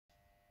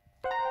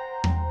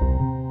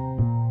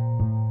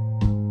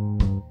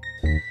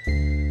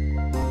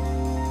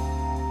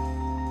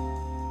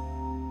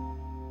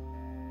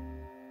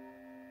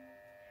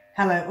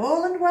Hello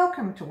all and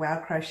welcome to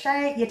Wow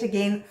Crochet yet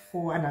again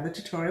for another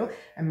tutorial,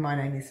 and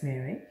my name is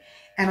Mary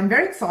and I'm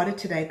very excited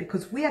today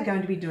because we are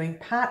going to be doing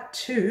part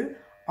 2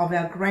 of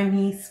our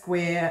granny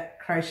square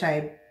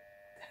crochet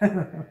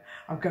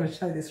I've got to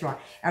show this right,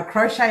 our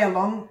crochet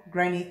along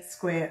granny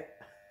square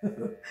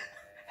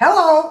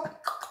hello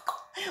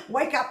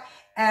wake up,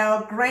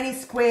 our granny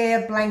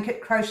square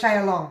blanket crochet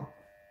along.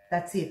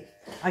 That's it,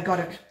 I got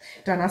it.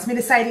 Don't ask me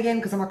to say it again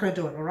because I'm not going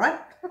to do it, all right?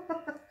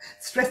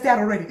 Stressed out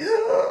already.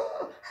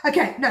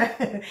 Okay, no,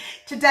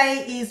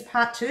 today is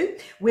part 2.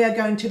 We are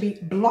going to be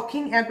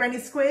blocking our granny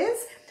squares.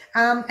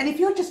 And if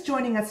you're just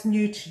joining us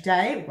new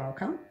today,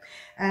 welcome.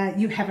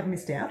 You haven't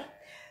missed out.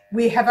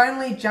 We have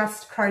only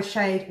just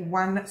crocheted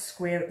one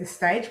square at this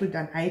stage. We've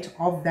done 8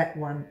 of that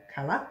one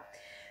colour.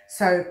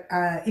 So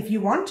if you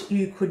want,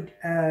 you could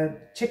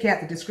check out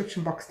the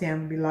description box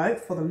down below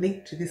for the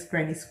link to this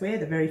granny square,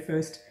 the very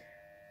first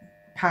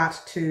part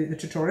to the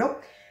tutorial,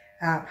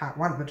 part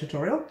 1 of the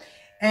tutorial.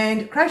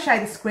 And crochet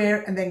the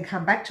square and then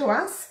come back to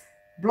us,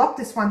 block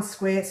this one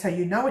square so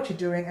you know what you're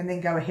doing, and then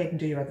go ahead and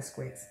do your other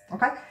squares,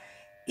 okay?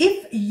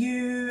 If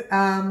you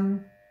have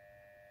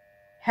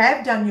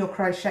done your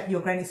crochet,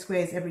 your granny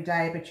squares every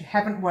day, but you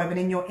haven't woven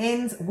in your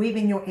ends, weave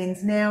in your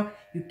ends now.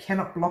 You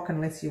cannot block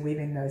unless you weave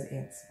in those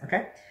ends,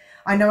 okay?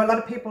 I know a lot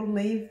of people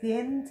leave the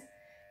end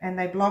and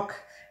they block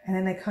and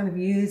then they kind of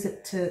use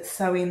it to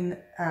sew in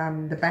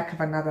the back of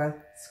another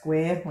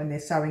square when they're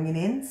sewing in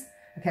ends.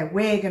 Okay,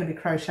 we're going to be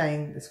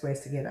crocheting the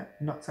squares together,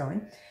 not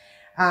sewing.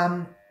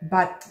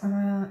 But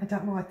I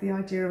don't like the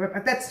idea of it.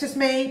 But that's just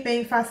me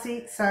being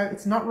fussy, so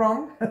it's not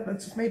wrong.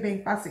 It's just me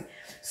being fussy.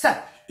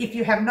 So if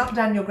you have not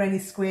done your granny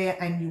square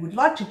and you would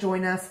like to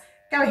join us,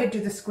 go ahead, do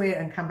the square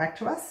and come back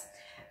to us.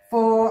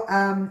 For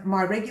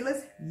my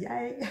regulars,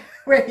 yay,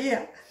 we're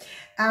here.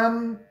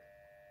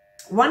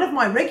 One of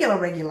my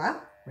regular,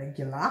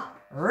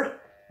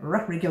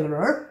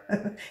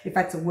 if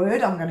that's a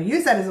word, I'm going to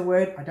use that as a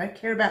word. I don't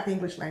care about the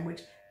English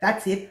language.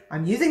 That's it.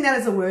 I'm using that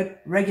as a word,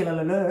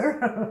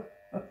 regular.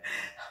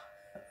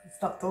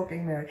 Stop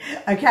talking, Mary.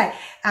 Okay,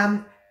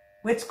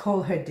 let's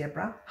call her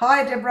Deborah.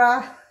 Hi,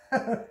 Deborah.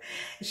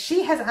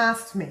 She has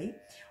asked me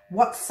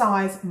what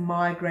size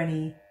my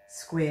granny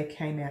square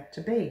came out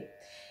to be.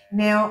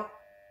 Now,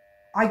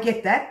 I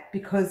get that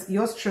because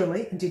yours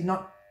truly did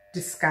not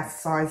discuss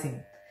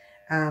sizing.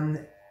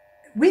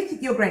 With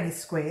your granny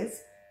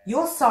squares,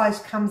 your size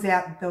comes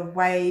out the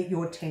way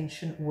your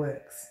tension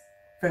works,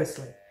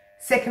 firstly.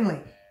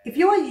 Secondly, if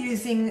you are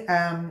using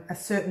a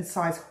certain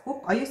size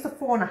hook, I use the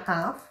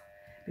 4.5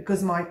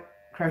 because my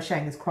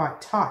crocheting is quite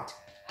tight.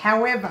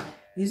 However,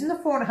 using the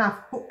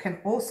 4.5 hook can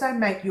also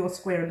make your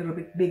square a little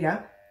bit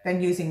bigger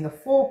than using the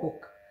 4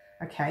 hook,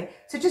 okay?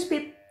 So just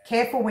be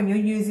careful when you're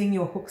using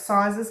your hook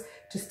sizes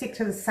to stick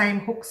to the same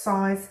hook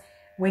size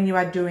when you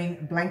are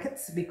doing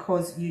blankets,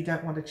 because you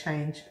don't want to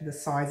change the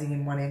sizing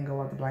in one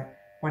angle of the blanket.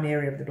 One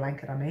area of the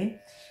blanket, I mean,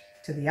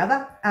 to the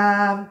other.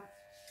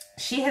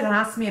 She has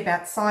asked me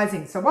about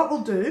sizing. So what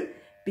we'll do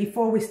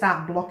before we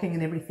start blocking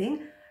and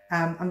everything,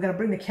 I'm going to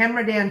bring the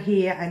camera down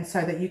here and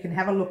so that you can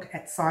have a look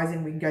at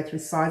sizing. We can go through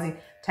sizing.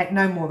 Take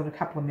no more than a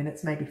couple of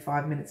minutes, maybe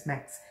 5 minutes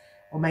max,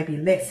 or maybe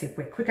less if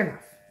we're quick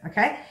enough,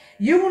 okay?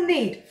 You will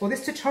need, for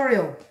this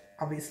tutorial,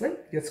 obviously,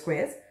 your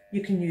squares.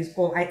 You can use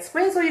all 8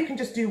 squares or you can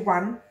just do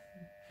one.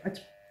 It's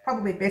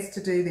probably best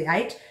to do the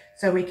 8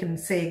 so we can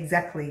see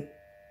exactly.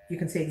 You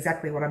can see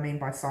exactly what I mean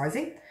by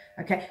sizing.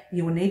 Okay,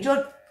 you will need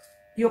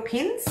your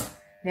pins.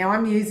 Now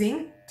I'm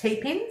using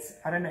T-pins.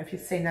 I don't know if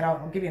you've seen that.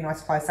 I'll give you a nice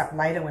close-up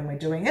later when we're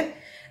doing it.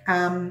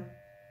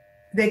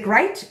 They're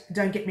great,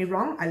 don't get me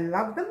wrong. I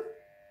love them.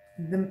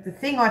 The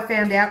thing I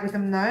found out with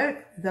them though,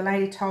 the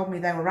lady told me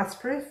they were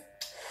rust-proof.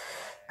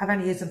 I've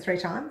only used them 3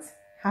 times.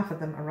 Half of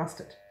them are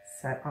rusted.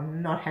 So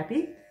I'm not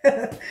happy.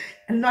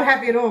 I'm not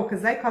happy at all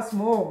because they cost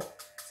more.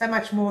 So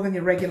much more than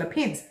your regular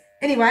pins.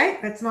 Anyway,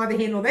 that's neither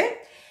here nor there.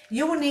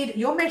 You will need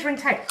your measuring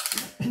tape.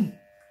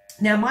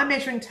 Now, my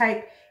measuring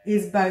tape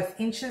is both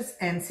inches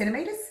and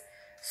centimetres,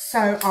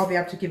 so I'll be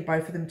able to give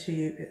both of them to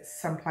you.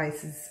 Some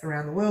places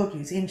around the world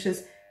use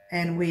inches,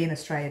 and we in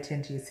Australia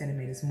tend to use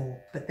centimetres more,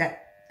 but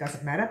that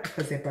doesn't matter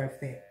because they're both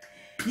there.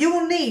 You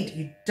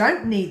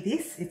don't need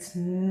this. It's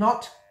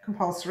not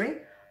compulsory.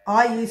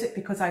 I use it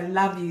because I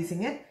love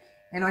using it,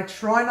 and I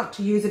try not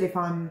to use it if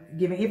I'm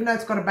giving, even though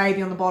it's got a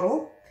baby on the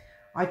bottle,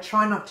 I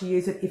try not to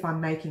use it if I'm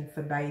making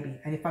for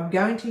baby. And if I'm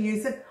going to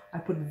use it, I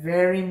put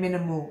very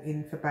minimal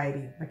in for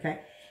baby, okay?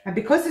 And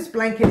because this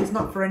blanket is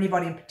not for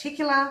anybody in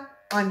particular,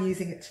 I'm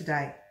using it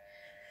today.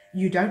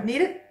 You don't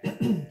need it.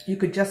 You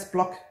could just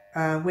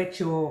wet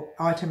your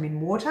item in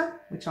water,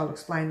 which I'll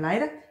explain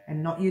later,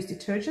 and not use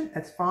detergent.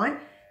 That's fine.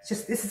 It's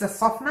just, this is a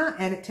softener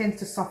and it tends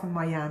to soften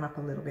my yarn up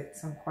a little bit.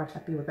 So I'm quite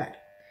happy with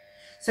that.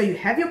 So you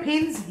have your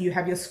pins, you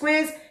have your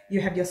squares,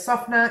 you have your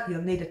softener.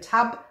 You'll need a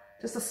tub.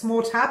 Just a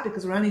small tub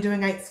because we're only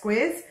doing 8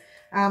 squares.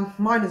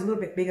 Mine is a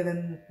little bit bigger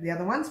than the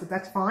other ones, but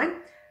that's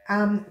fine.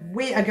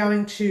 We are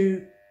going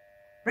to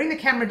bring the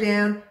camera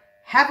down,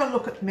 have a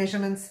look at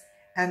measurements,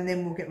 and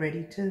then we'll get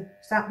ready to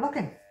start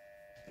blocking.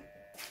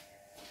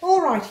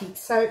 Alrighty,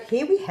 so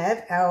here we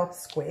have our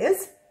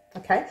squares.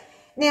 Okay,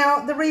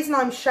 now the reason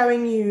I'm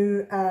showing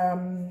you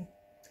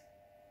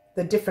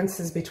the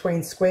differences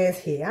between squares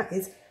here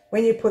is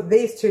when you put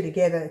these two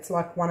together, it's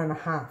like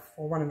 1.5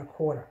 or 1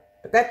 1/4.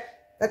 But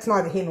that's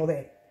neither here nor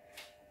there.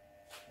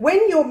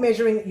 When you're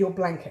measuring your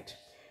blanket,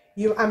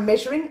 you are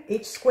measuring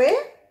each square,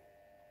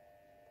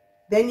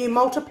 then you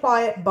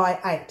multiply it by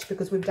 8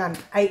 because we've done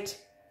 8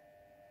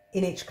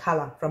 in each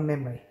colour from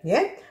memory.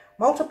 Yeah,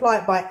 multiply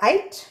it by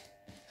 8.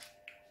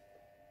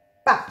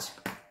 But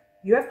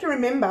you have to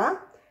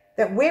remember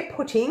that we're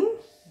putting,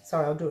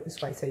 sorry, I'll do it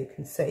this way so you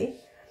can see.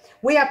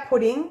 We are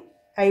putting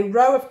a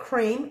row of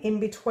cream in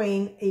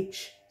between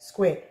each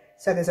square.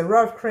 So there's a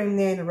row of cream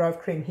there and a row of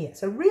cream here.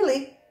 So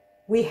really,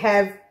 we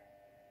have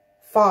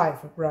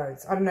 5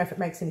 rows. I don't know if it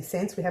makes any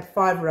sense. We have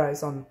 5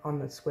 rows on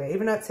the square.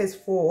 Even though it says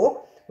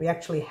 4, we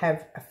actually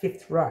have a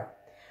 5th row.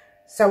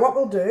 So what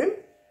we'll do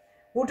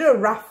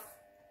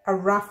a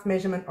rough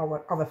measurement of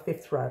a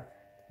 5th row.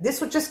 This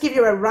will just give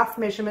you a rough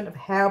measurement of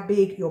how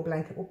big your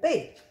blanket will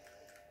be.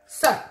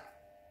 So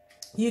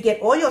you get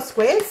all your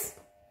squares.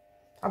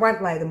 I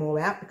won't lay them all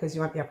out because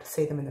you won't be able to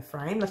see them in the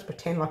frame. Let's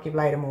pretend like you've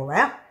laid them all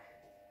out.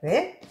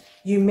 There.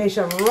 You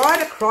measure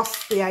right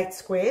across the 8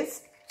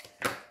 squares,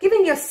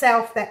 giving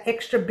yourself that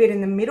extra bit in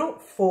the middle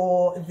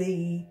for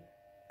the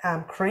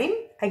cream.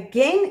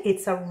 Again,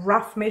 it's a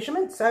rough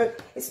measurement, so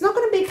it's not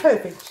going to be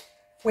perfect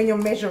when you're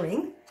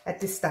measuring at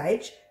this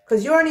stage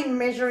because you're only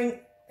measuring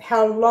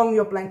how long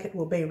your blanket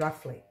will be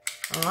roughly.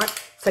 All right,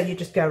 so you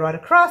just go right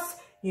across,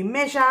 you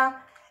measure,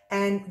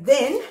 and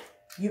then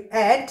you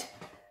add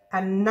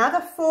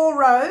another 4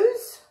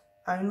 rows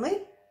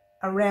only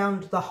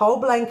around the whole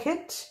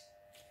blanket.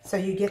 So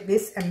you get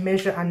this and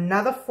measure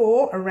another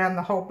 4 around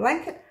the whole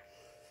blanket.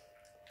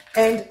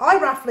 And I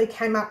roughly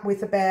came up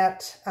with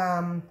about,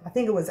 I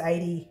think it was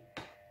 80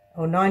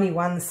 or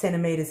 91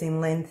 centimetres in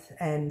length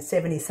and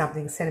 70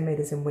 something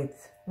centimetres in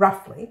width,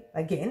 roughly.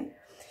 Again,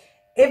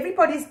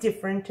 everybody's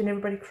different and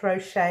everybody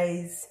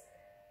crochets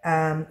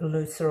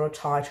looser or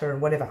tighter or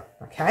whatever,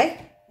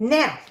 okay?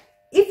 Now,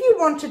 if you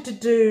wanted to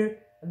do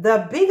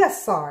the bigger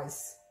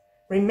size,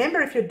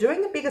 remember if you're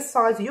doing the bigger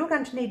size, you're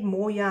going to need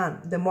more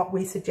yarn than what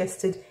we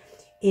suggested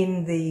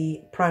in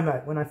the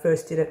promo when I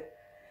first did it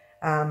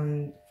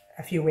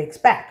a few weeks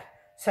back.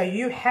 So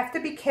you have to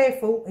be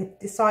careful if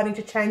deciding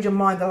to change your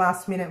mind the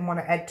last minute and want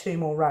to add 2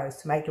 more rows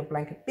to make your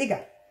blanket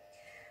bigger.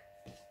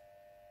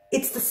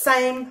 It's the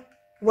same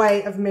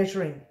way of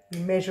measuring. You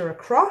measure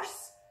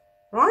across,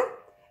 right?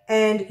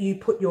 And you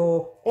put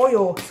all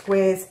your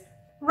squares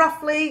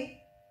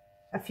roughly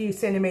a few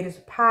centimetres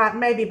apart,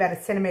 maybe about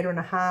 1.5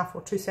 centimetres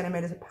or 2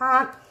 centimetres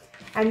apart.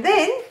 And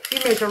then you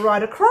measure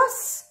right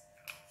across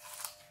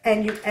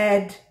and you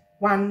add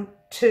 1,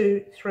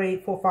 2, 3,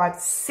 4, 5,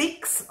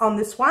 6 on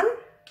this one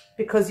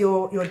because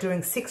you're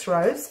doing 6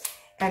 rows.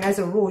 And as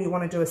a rule, you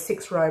want to do a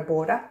 6-row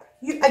border.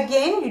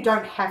 Again, you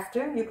don't have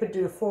to. You could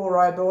do a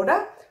 4-row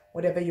border,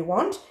 whatever you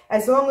want,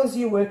 as long as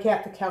you work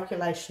out the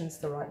calculations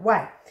the right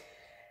way.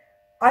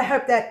 I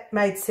hope that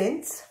made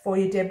sense for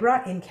you,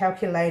 Deborah, in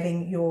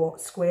calculating your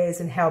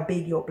squares and how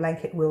big your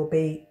blanket will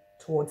be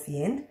towards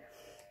the end.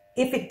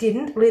 If it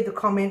didn't, leave a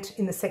comment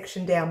in the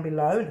section down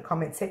below, in the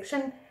comment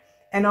section,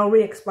 and I'll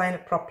re-explain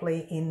it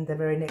properly in the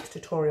very next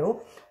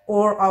tutorial,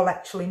 or I'll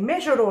actually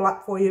measure it all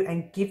up for you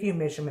and give you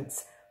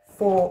measurements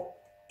for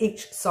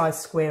each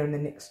size square in the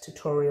next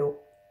tutorial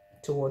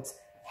towards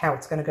how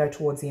it's going to go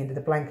towards the end of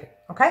the blanket,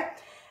 okay?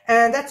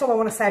 And that's all I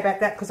want to say about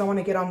that because I want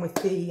to get on with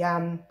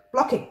the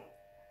blocking.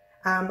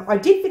 I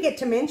did forget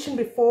to mention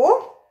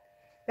before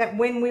that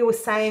when we were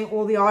saying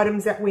all the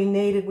items that we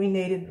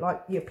needed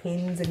like your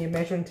pins and your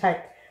measuring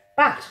tape,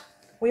 but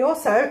we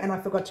also, and I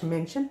forgot to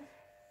mention,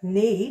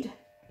 need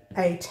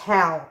a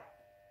towel.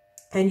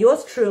 And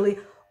yours truly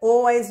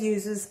always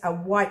uses a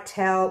white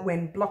towel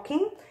when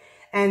blocking.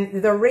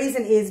 And the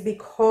reason is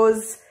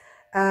because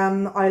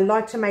I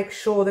like to make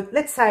sure that,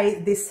 let's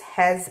say this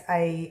has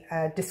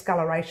a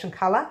discoloration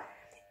colour.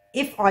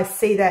 If I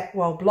see that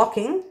while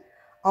blocking,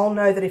 I'll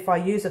know that if I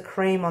use a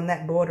cream on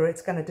that border,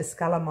 it's going to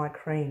discolour my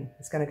cream.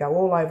 It's going to go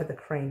all over the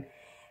cream,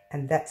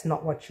 and that's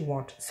not what you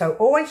want. So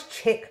always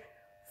check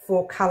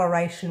for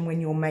coloration when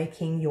you're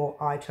making your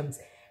items.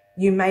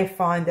 You may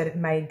find that it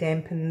may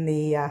dampen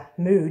the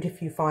mood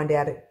if you find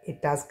out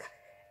it does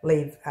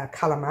leave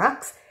colour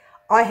marks.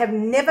 I have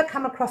never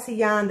come across a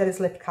yarn that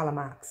has left colour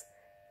marks.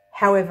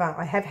 However,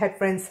 I have had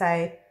friends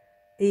say,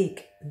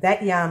 eek,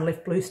 that yarn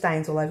left blue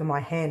stains all over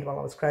my hand while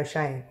I was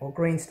crocheting, or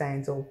green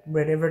stains, or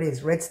whatever it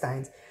is, red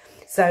stains.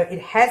 So it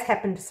has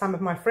happened to some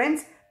of my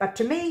friends, but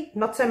to me,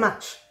 not so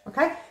much,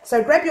 okay?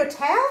 So grab your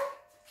towel,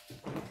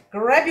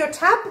 grab your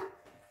tub,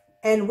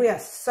 and we are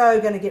so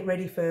going to get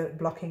ready for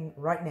blocking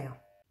right now.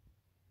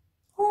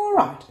 All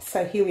right,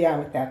 so here we are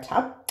with our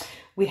tub.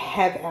 We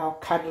have our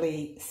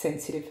cuddly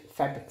sensitive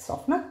fabric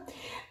softener,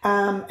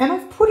 and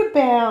I've put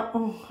about,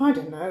 I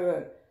don't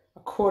know, a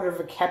 1/4 of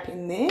a cap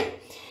in there.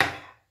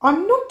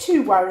 I'm not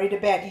too worried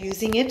about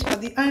using it,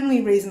 but the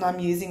only reason I'm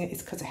using it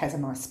is because it has a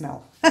nice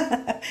smell.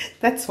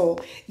 That's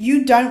all.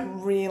 You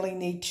don't really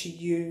need to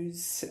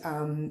use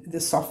the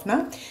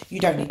softener.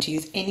 You don't need to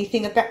use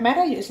anything of that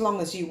matter. As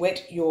long as you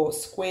wet your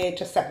square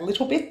just that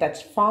little bit,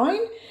 that's fine.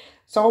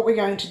 So what we're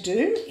going to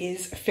do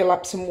is fill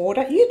up some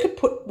water. You could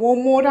put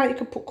warm water, you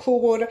could put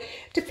cool water,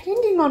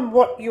 depending on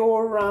what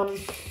your yarn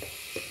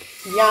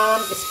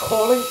is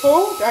calling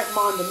for. Don't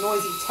mind the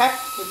noisy tap.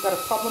 We've got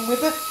a problem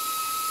with it.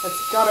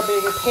 It's got to be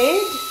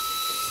repaired.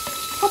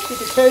 Pop your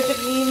detergent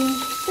in,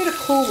 bit of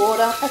cool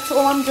water. That's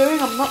all I'm doing.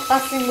 I'm not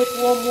fussing with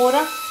warm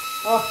water.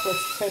 Oh,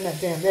 let's turn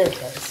that down. There it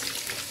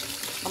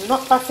goes. I'm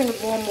not fussing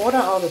with warm water.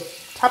 Oh, the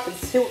tub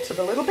is tilted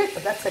a little bit,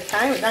 but that's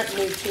okay. We don't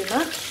need too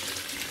much.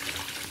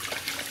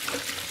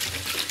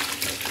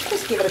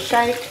 Just give it a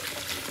shake.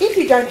 If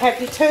you don't have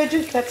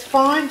detergent, that's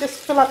fine.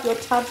 Just fill up your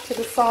tub to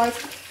the size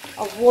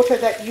of water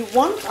that you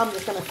want. I'm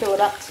just going to fill it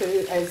up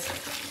to as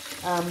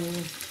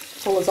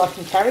full as I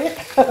can carry it,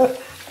 or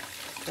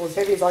as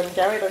heavy as I can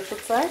carry it, I should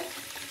say.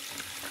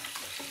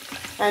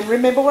 And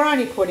remember, we're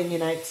only putting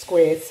in 8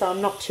 squares, so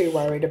I'm not too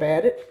worried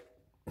about it.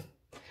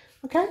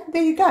 Okay,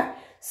 there you go.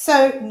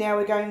 So now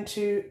we're going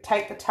to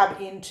take the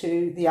tub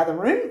into the other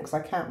room, because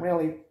I can't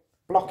really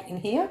block in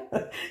here.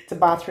 It's a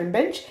bathroom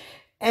bench.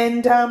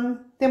 And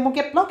then we'll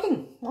get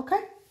blocking,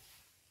 okay?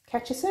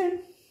 Catch you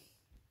soon.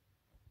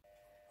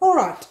 All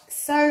right,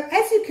 so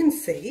as you can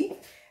see,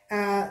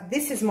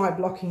 this is my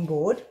blocking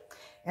board.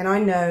 And I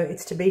know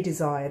it's to be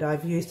desired.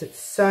 I've used it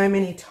so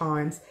many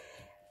times.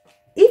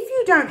 If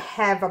you don't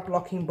have a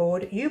blocking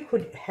board, you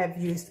could have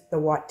used the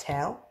white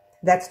towel.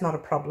 That's not a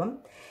problem.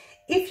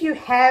 If you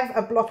have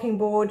a blocking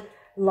board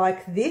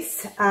like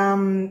this,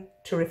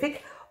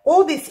 terrific.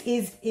 All this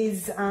is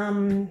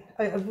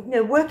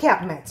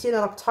workout mats,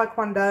 like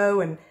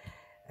Taekwondo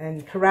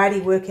and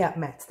karate workout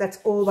mats. That's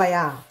all they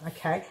are,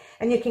 okay?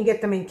 And you can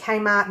get them in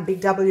Kmart and Big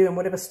W and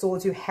whatever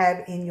stores you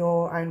have in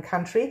your own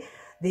country.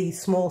 The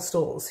small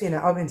stores,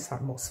 I mean,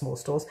 sorry, more small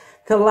stores,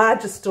 the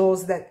larger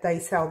stores that they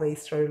sell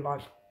these through, like,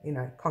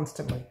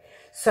 constantly.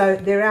 So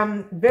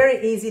they're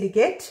very easy to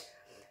get.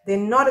 They're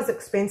not as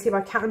expensive.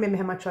 I can't remember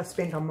how much I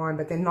spent on mine,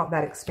 but they're not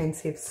that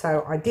expensive.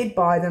 So I did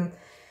buy them.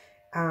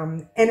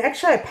 And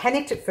actually I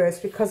panicked at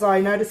first because I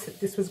noticed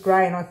that this was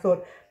grey and I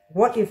thought,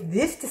 what if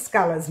this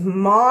discolors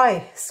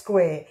my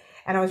square?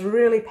 And I was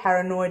really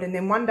paranoid. And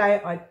then one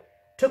day I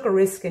took a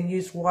risk and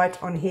used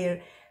white on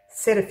here,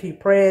 said a few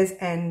prayers,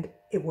 and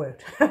it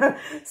worked.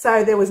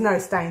 So there was no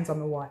stains on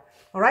the white.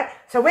 All right,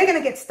 so we're going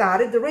to get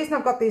started. The reason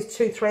I've got these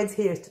 2 threads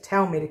here is to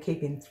tell me to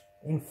keep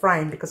in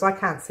frame because I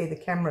can't see the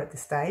camera at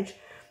this stage.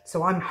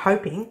 So I'm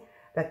hoping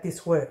that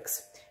this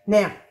works.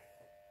 Now,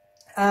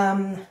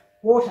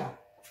 water.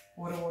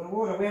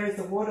 Where is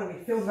the water?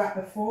 We filled that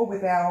before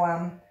with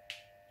our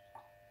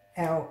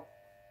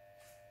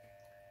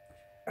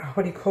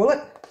what do you call it?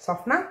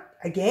 Softener.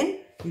 Again,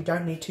 you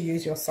don't need to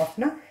use your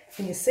softener.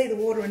 Can you see the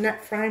water in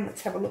that frame?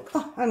 Let's have a look.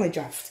 Oh, only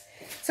just.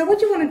 So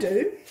what you want to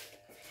do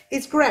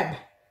is grab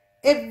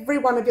every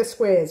one of your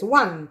squares.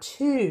 1,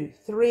 2,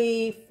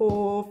 3,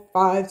 4,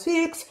 5,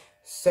 6,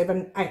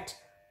 7, 8.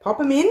 Pop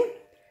them in.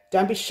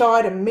 Don't be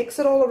shy to mix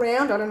it all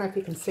around. I don't know if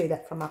you can see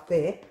that from up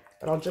there,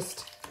 but I'll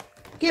just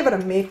give it a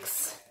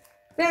mix.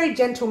 Very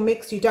gentle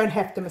mix. You don't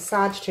have to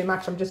massage too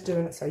much. I'm just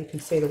doing it so you can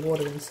see the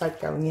water and soap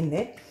going in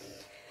there.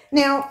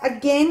 Now,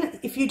 again,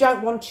 if you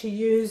don't want to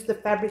use the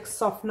fabric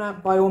softener,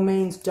 by all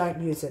means, don't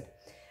use it.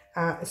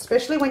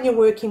 Especially when you're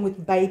working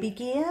with baby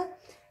gear,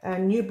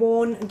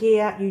 newborn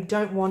gear, you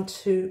don't want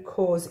to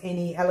cause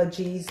any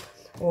allergies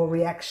or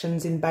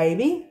reactions in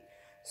baby.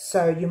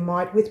 So you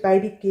might, with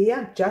baby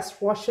gear,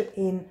 just wash it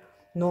in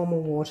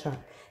normal water.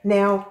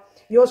 Now,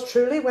 yours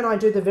truly, when I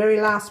do the very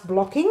last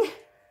blocking,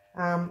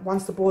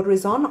 once the border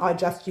is on, I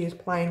just use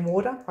plain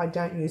water. I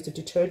don't use the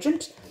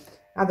detergent.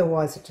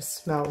 Otherwise, it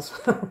just smells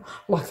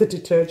like the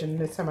detergent.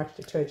 There's so much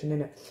detergent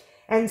in it.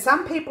 And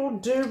some people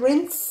do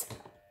rinse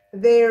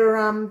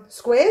their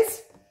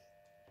squares.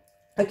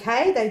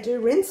 Okay, they do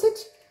rinse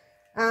it.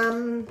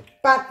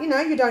 But,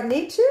 you don't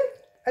need to.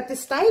 At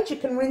this stage, you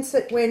can rinse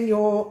it when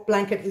your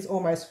blanket is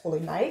almost fully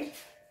made.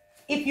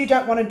 If you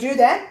don't want to do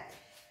that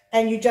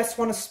and you just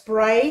want to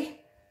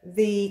spray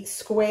the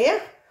square,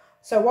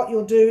 so what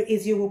you'll do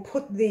is you will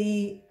put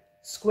the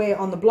square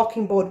on the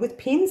blocking board with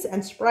pins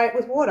and spray it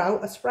with water,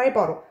 a spray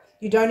bottle.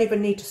 You don't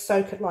even need to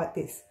soak it like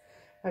this.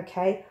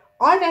 Okay,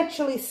 I've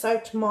actually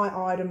soaked my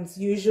items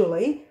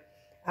usually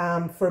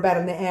for about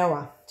an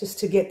hour just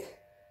to get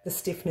the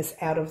stiffness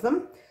out of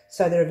them,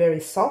 so they're very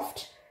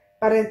soft.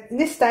 But in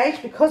this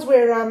stage, because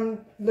we're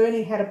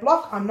learning how to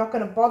block, I'm not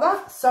going to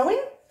bother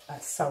soaking.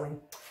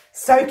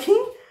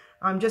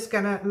 I'm just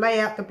going to lay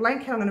out the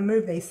blanket. I'm going to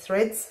move these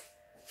threads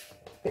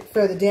a bit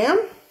further down.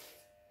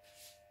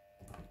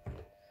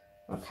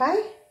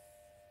 Okay,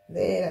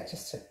 there, that's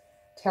just to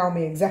tell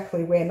me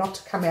exactly where not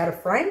to come out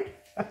of frame.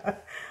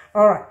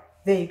 All right,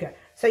 there you go.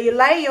 So you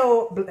lay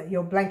your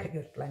blanket,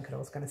 I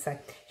was going to say.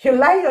 You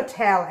lay your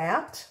towel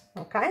out,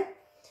 okay?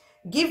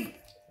 Give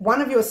one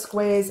of your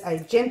squares a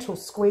gentle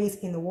squeeze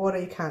in the water.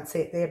 You can't see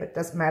it there, but it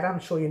doesn't matter. I'm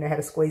sure you know how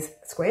to squeeze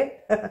a square.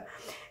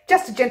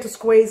 Just a gentle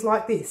squeeze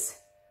like this.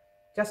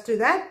 Just do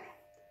that.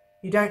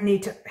 You don't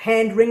need to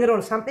hand wring it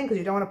or something because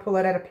you don't want to pull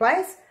it out of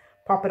place.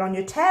 Pop it on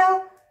your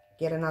towel,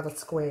 get another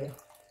square.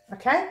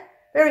 Okay?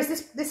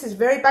 This is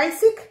very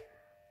basic.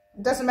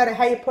 It doesn't matter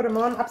how you put them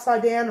on,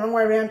 upside down, wrong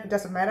way around, it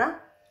doesn't matter,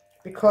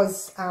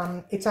 because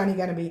it's only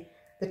going to be,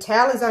 the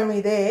towel is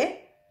only there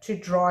to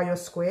dry your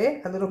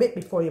square a little bit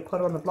before you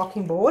put it on the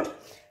blocking board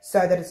so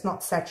that it's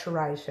not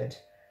saturated.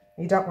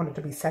 You don't want it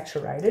to be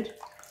saturated.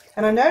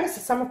 And I noticed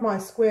that some of my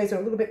squares are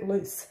a little bit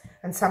loose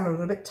and some are a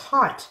little bit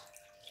tight.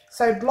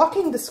 So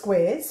blocking the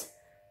squares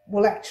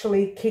will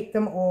actually keep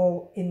them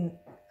all in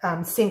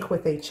sync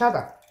with each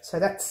other. So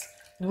that's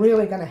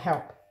really going to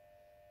help.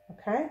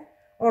 Okay.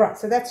 All right.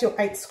 So that's your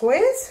 8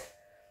 squares.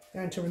 I'm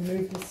going to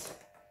remove this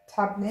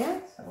tub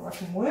now so I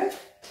can work.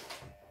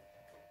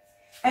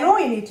 And all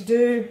you need to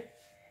do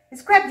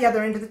is grab the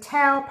other end of the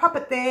towel, pop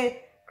it there,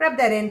 grab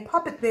that end,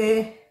 pop it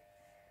there,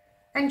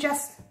 and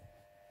just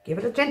give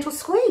it a gentle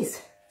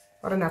squeeze.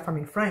 I don't know if I'm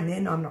in frame there.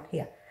 No, I'm not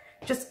here.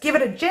 Just give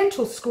it a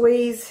gentle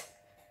squeeze.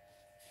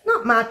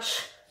 Not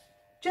much,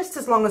 just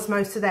as long as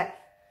most of that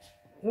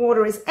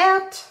water is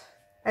out,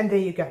 and there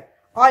you go.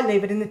 I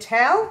leave it in the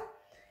towel,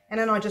 and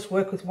then I just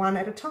work with one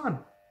at a time.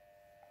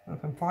 If I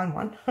can find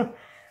one.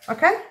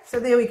 Okay, so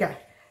there we go.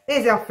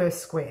 There's our first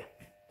square.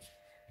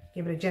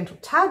 Give it a gentle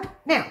tug.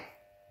 Now,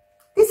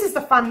 this is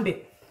the fun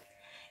bit.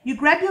 You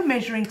grab your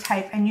measuring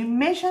tape and you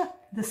measure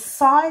the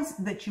size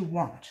that you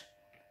want.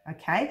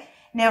 Okay,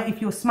 now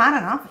if you're smart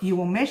enough, you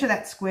will measure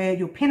that square,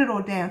 you'll pin it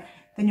all down,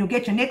 then you'll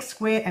get your next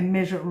square and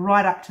measure it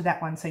right up to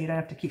that one, so you don't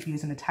have to keep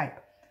using the tape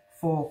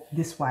for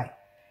this way.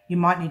 You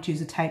might need to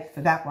use a tape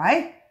for that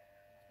way,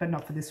 but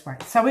not for this way.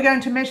 So we're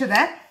going to measure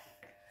that.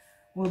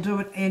 We'll do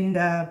it in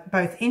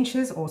both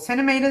inches or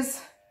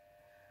centimeters.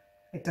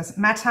 It doesn't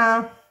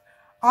matter.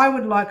 I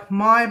would like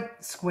my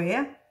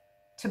square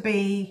to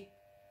be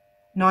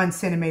 9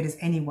 centimeters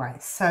anyway.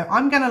 So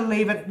I'm going to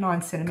leave it at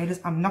 9 centimeters.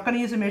 I'm not going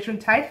to use a measuring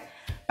tape,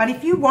 but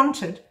if you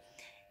wanted,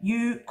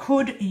 you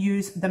could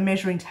use the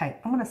measuring tape.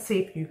 I'm going to see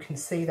if you can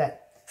see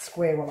that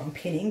square while I'm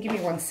pinning. Give me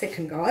 1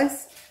 second,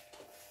 guys.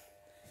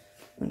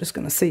 I'm just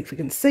going to see if we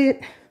can see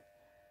it.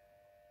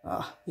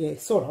 Oh, yeah,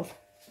 sort of.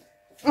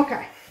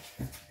 Okay.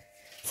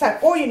 So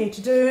all you need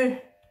to do,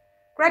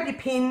 grab your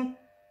pin,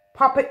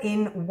 pop it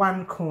in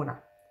one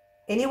corner.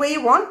 Anywhere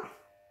you want.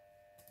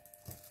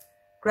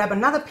 Grab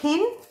another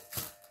pin.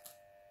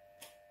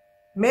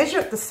 Measure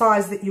it the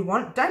size that you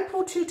want. Don't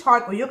pull too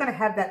tight or you're going to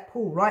have that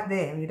pull right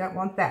there, and you don't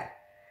want that.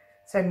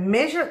 So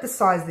measure it the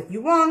size that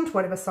you want,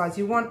 whatever size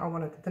you want. I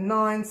want it at the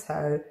 9,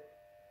 so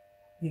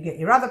you get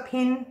your other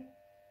pin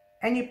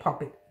and you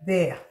pop it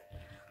there.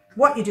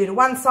 What you do to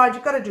one side,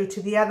 you've got to do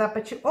to the other,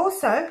 but you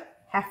also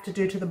have to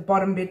do to the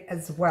bottom bit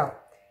as well.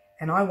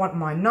 And I want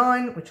my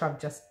 9, which I've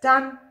just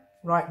done,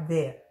 right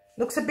there.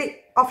 Looks a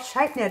bit off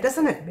shape now,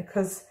 doesn't it?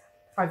 Because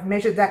I've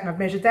measured that and I've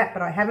measured that,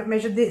 but I haven't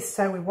measured this.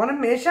 So we want to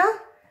measure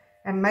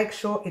and make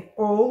sure it's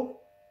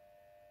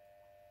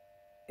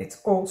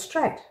all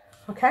straight,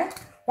 okay?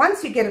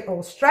 Once you get it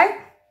all straight,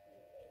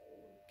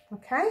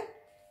 okay,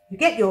 you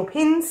get your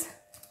pins,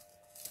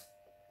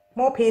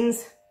 more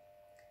pins,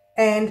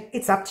 and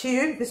it's up to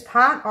you. This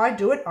part, I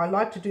do it. I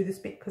like to do this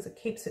bit because it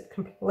keeps it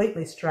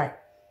completely straight.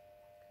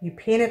 You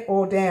pin it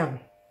all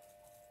down.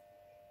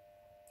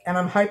 And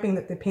I'm hoping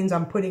that the pins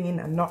I'm putting in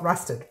are not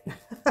rusted.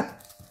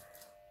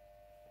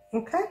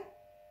 Okay,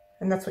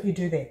 and that's what you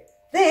do there.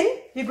 Then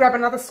you grab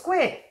another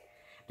square.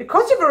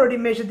 Because you've already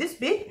measured this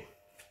bit,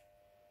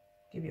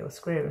 give you a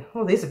square.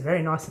 Oh, these are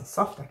very nice and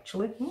soft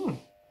actually.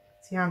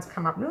 This yarn's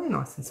come up really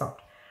nice and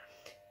soft.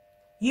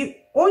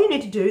 All you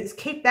need to do is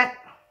keep that,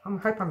 I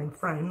hope I'm in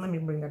frame. Let me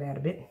bring that out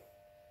a bit.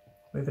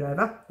 Move it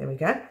over. There we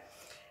go.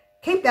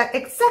 Keep that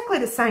exactly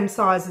the same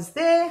size as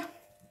there.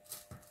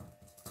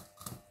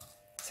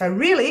 So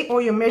really,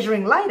 all you're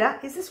measuring later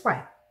is this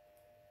way.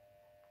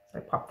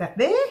 So pop that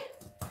there.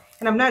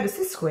 And I've noticed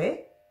this square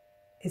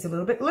is a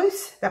little bit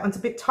loose. That one's a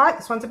bit tight.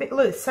 This one's a bit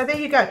loose. So there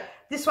you go.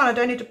 This one I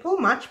don't need to pull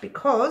much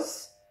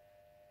because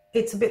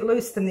it's a bit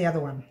loose than the other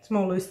one. It's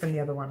more loose than the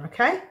other one,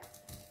 okay?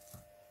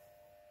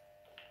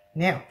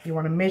 Now, you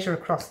want to measure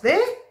across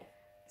there.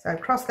 So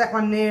across that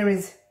one there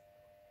is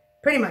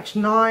pretty much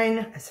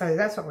 9. So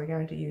that's what we're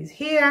going to use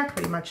here.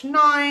 Pretty much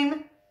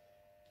 9.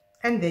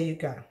 And there you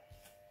go.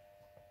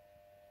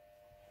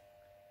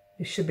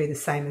 It should be the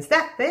same as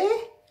that there.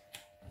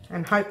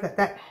 And hope that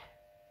that,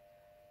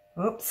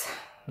 oops,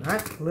 no,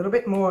 a little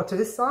bit more to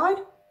this side.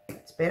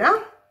 That's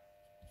better.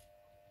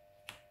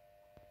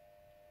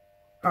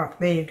 All right,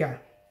 there you go.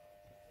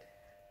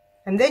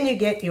 And then you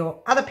get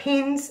your other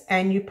pins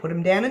and you put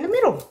them down in the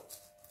middle.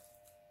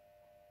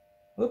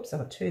 Oops, I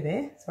got 2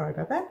 there. Sorry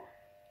about that.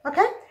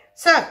 Okay,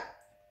 so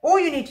all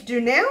you need to do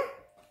now,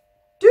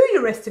 do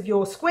your rest of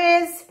your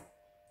squares,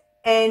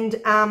 and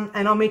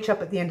I'll meet you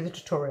up at the end of the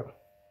tutorial.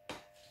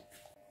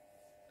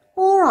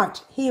 All right,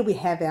 here we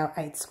have our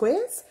 8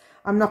 squares.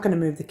 I'm not going to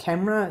move the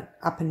camera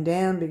up and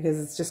down because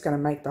it's just going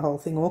to make the whole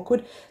thing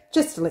awkward.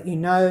 Just to let you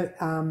know,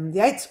 the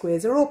 8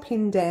 squares are all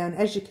pinned down,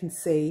 as you can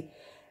see.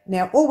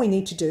 Now, all we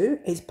need to do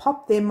is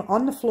pop them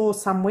on the floor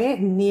somewhere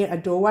near a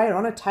doorway or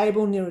on a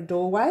table near a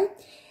doorway,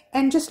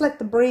 and just let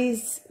the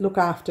breeze look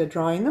after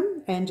drying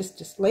them, and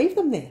just leave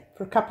them there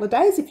for a couple of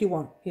days if you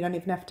want. You don't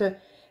even have to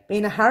be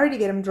in a hurry to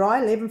get them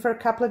dry. Leave them for a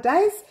couple of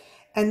days,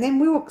 and then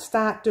we will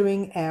start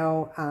doing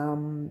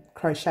our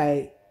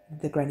crochet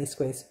the granny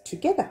squares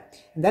together,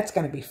 and that's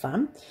going to be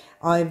fun.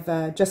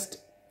 I've just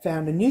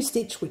found a new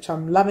stitch which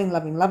I'm loving,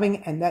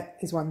 and that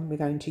is one we're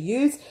going to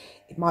use.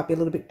 It might be a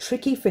little bit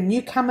tricky for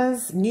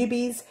newcomers,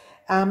 newbies,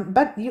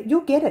 but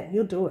you'll get it.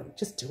 You'll do it.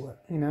 Just do it.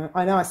 You know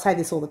I say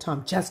this all the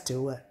time, just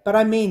do it, but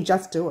I mean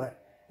just do it.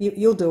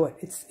 You'll do it.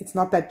 It's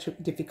not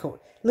that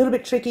difficult. A little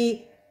bit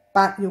tricky,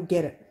 but you'll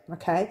get it.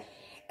 Okay.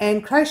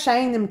 And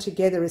crocheting them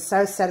together is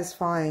so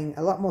satisfying,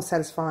 a lot more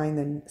satisfying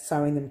than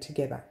sewing them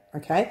together.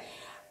 Okay.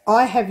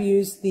 I have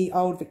used the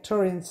old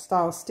Victorian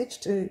style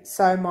stitch to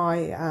sew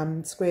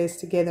my squares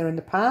together in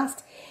the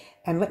past,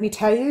 and let me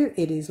tell you,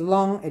 it is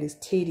long, it is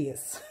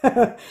tedious,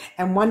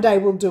 and one day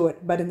we'll do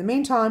it, but in the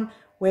meantime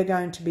we're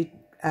going to be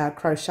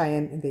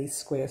crocheting these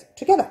squares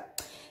together.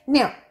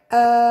 Now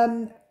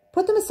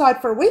put them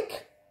aside for a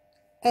week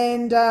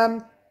and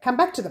come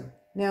back to them.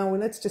 Now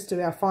let's just do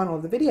our final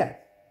of the video.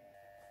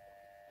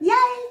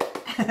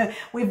 Yay!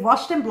 We've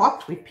washed and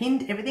blocked, we've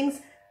pinned,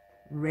 everything's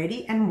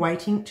ready and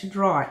waiting to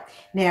dry.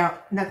 Now,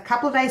 in a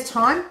couple of days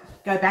time,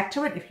 go back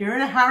to it. If you're in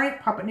a hurry,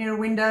 pop it near a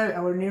window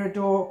or near a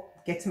door,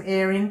 get some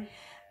air in.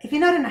 If you're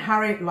not in a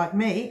hurry like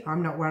me,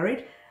 I'm not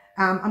worried.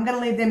 I'm going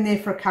to leave them there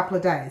for a couple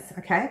of days,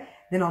 okay?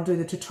 Then I'll do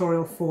the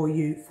tutorial for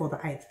you for the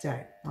 8th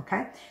day,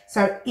 okay?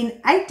 So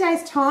in 8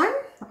 days time,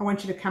 I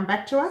want you to come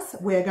back to us.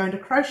 We're going to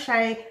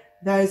crochet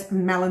those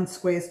melon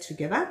squares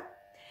together,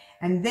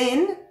 and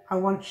then I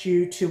want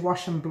you to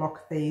wash and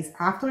block these.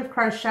 After we've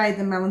crocheted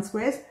the melon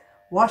squares,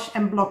 wash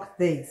and block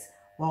these.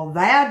 While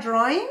they are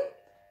drying,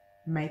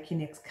 make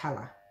your next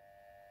colour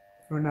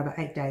for another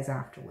 8 days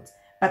afterwards.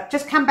 But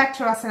just come back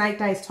to us in 8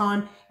 days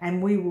time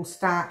and we will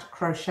start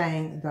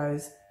crocheting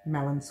those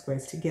melon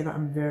squares together.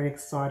 I'm very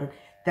excited.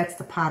 That's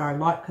the part I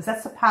like, because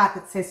that's the part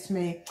that says to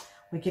me,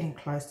 we're getting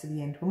close to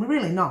the end. When we're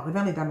really not. We've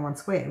only done one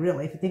square,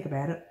 really, if you think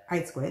about it.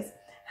 8 squares,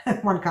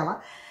 one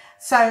colour.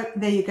 So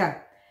there you go.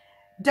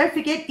 Don't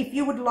forget, if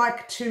you would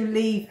like to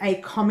leave a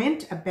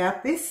comment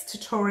about this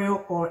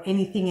tutorial or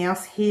anything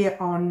else here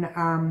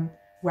on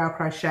Wow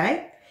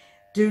Crochet,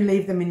 do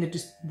leave them in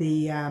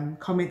the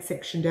comment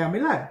section down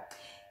below.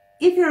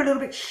 If you're a little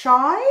bit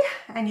shy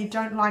and you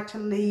don't like to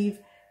leave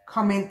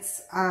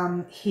comments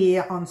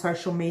here on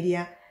social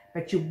media,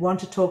 but you want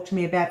to talk to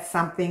me about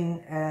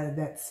something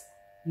that's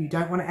you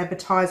don't want to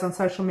advertise on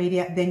social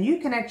media, then you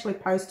can actually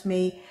post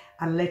me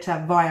a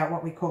letter via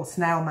what we call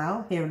snail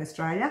mail here in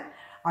Australia.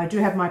 I do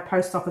have my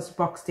post office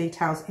box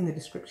details in the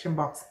description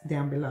box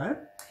down below.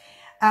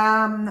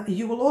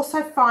 You will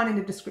also find in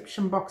the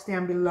description box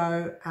down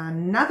below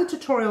another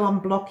tutorial on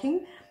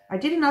blocking. I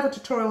did another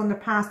tutorial in the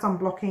past on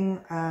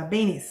blocking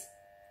beanies.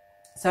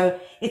 So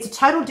it's a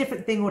total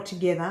different thing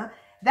altogether.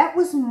 That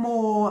was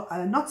more,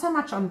 not so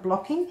much on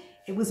blocking,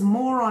 it was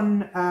more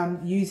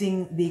on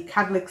using the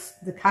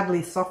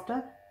cuddly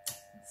softener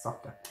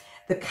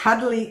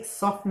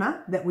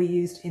that we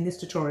used in this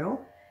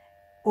tutorial,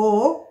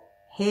 or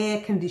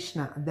hair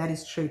conditioner. That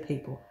is true,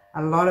 people.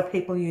 A lot of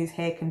people use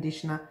hair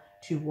conditioner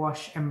to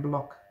wash and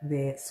block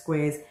their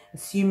squares,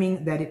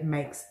 assuming that it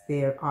makes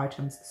their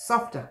items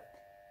softer.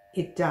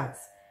 It does,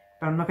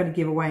 but I'm not going to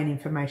give away any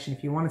information.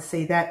 If you want to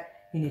see that,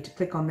 you need to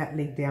click on that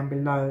link down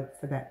below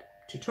for that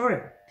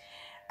tutorial.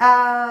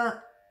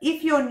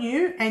 If you're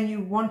new and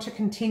you want to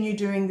continue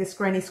doing this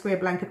granny square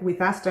blanket with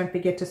us, don't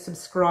forget to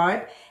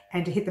subscribe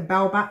and to hit the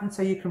bell button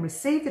so you can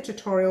receive the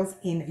tutorials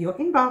in your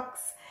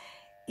inbox.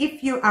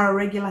 If you are a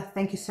regular,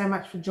 thank you so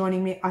much for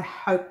joining me. I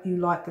hope you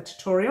liked the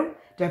tutorial.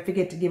 Don't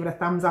forget to give it a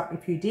thumbs up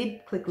if you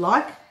did. Click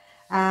like.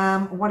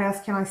 What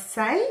else can I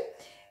say?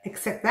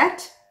 Except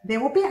that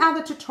there will be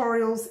other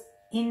tutorials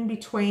in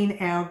between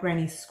our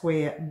granny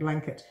square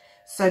blanket.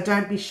 So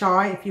don't be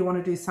shy if you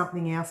want to do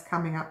something else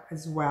coming up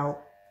as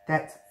well.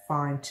 That's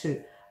fine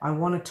too. I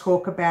want to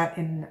talk about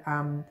in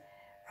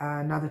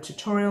another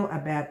tutorial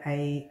about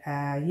a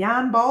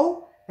yarn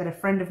bowl that a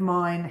friend of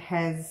mine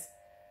has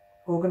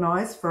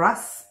organised for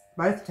us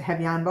both to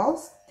have yarn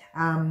bowls.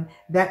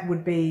 That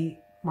would be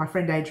my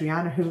friend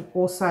Adriana, who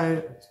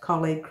also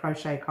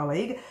crochet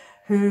colleague,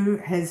 who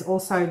has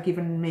also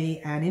given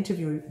me an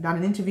interview, done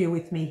an interview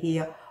with me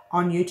here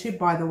on YouTube.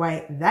 By the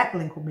way, that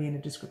link will be in the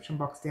description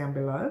box down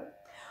below.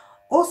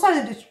 Also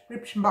in the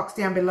description box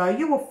down below,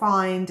 you will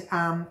find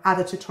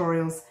other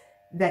tutorials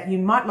that you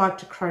might like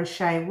to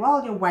crochet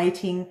while you're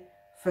waiting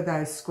for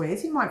those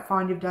squares. You might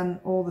find you've done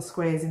all the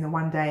squares in the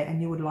one day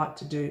and you would like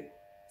to do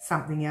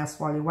something else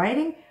while you're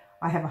waiting.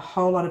 I have a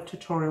whole lot of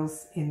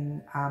tutorials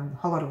in a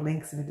whole lot of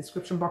links in the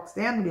description box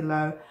down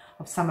below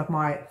of some of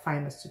my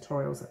famous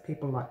tutorials that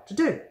people like to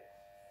do.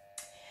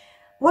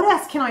 What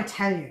else can I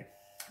tell you?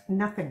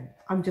 nothing.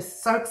 I'm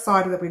just so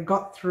excited that we've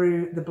got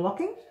through the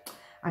blocking.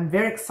 I'm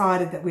very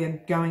excited that we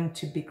are going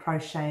to be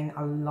crocheting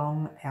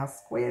along our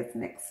squares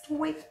next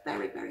week.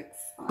 Very, very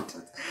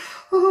excited.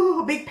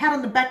 Oh, a big pat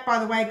on the back, by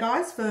the way,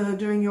 guys, for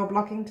doing your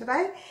blocking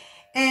today.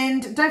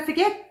 And don't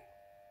forget,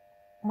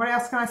 what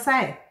else can I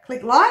say?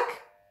 Click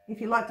like if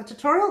you liked the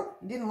tutorial.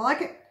 If you didn't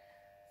like it,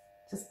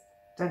 just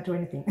don't do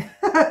anything.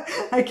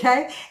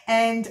 Okay?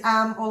 And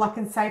all I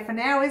can say for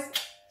now is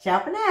ciao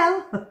for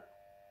now.